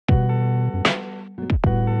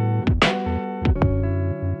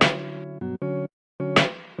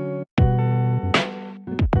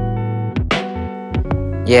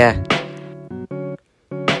Yeah,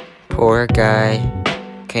 poor guy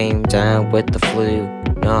came down with the flu.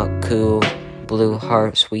 Not cool. Blue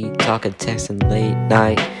heart, sweet talking, texting late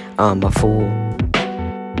night. I'm a fool.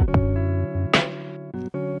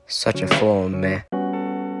 Such a fool, man.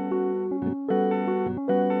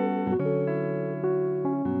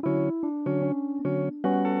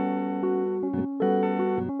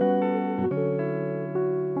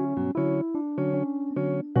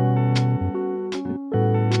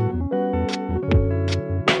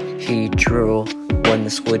 He drool when the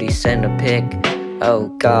Squiddy sent a pic. Oh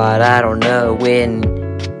God, I don't know when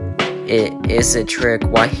it is a trick.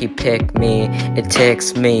 Why he picked me? It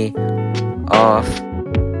ticks me off.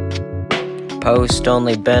 Post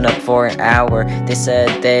only been up for an hour. They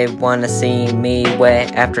said they wanna see me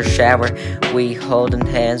wet after shower. We holding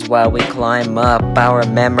hands while we climb up our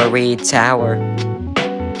memory tower.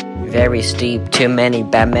 Very steep, too many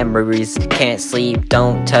bad memories. Can't sleep,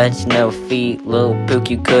 don't touch no feet. Lil Pook,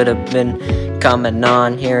 you could've been coming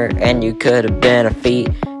on here, and you could've been a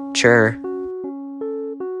feature.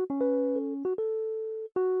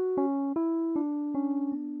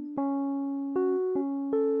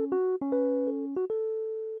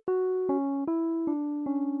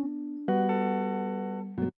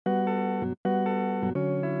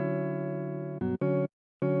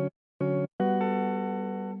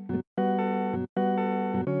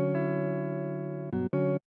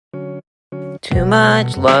 Too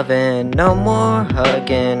much loving, no more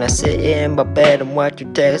hugging. I sit in my bed and watch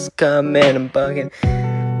your texts come in and bugging.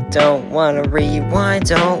 Don't wanna rewind,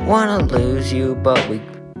 don't wanna lose you, but we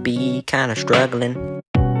be kinda struggling.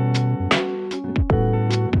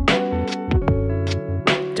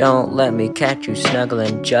 Don't let me catch you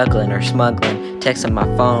snuggling, juggling, or smuggling. Texting my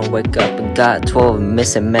phone, wake up and got 12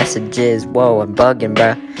 missing messages. Whoa, I'm bugging,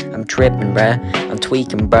 bruh. I'm tripping, bruh. I'm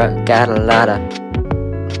tweaking, bruh. Got a lot of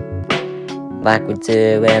like we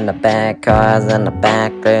do in the back cars and the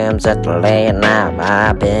back rooms at the late night.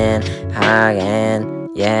 I've been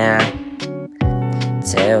hugging, yeah.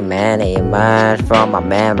 Too many months from my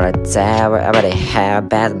memory tower. I already have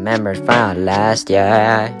bad memories from last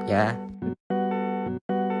year, yeah.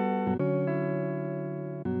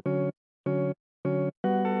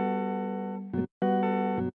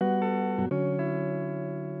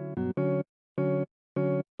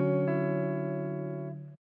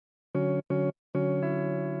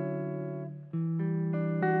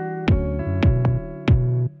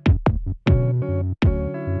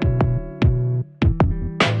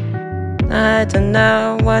 I don't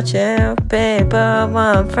know what you people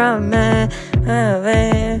want from me.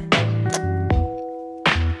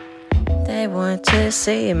 They want to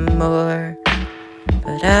see more,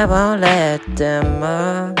 but I won't let them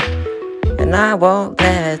up, and I won't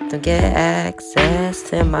let them get access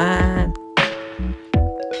to mine.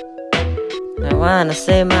 I wanna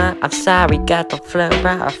say I'm sorry, got the flow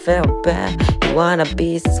right, I feel bad. You wanna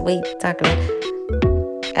be sweet talking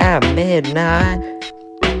at midnight.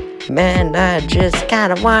 Man, I just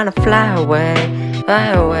kinda wanna fly away.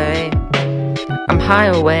 I'm high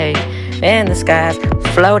away in the skies,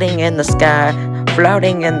 floating in the sky,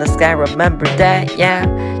 floating in the sky. Remember that, yeah.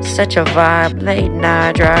 Such a vibe, late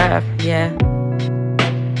night drive, yeah.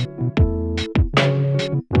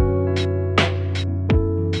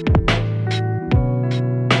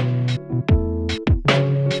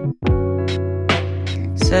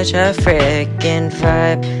 Such a freaking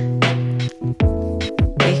vibe.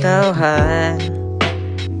 We go high,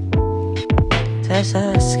 touch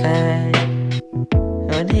the sky.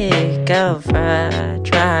 When he go far,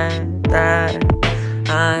 try.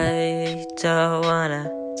 I don't wanna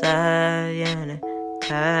die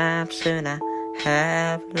anytime soon. I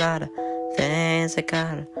have a lot of things I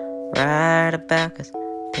gotta write about, 'cause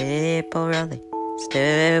people really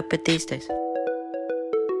stupid these days.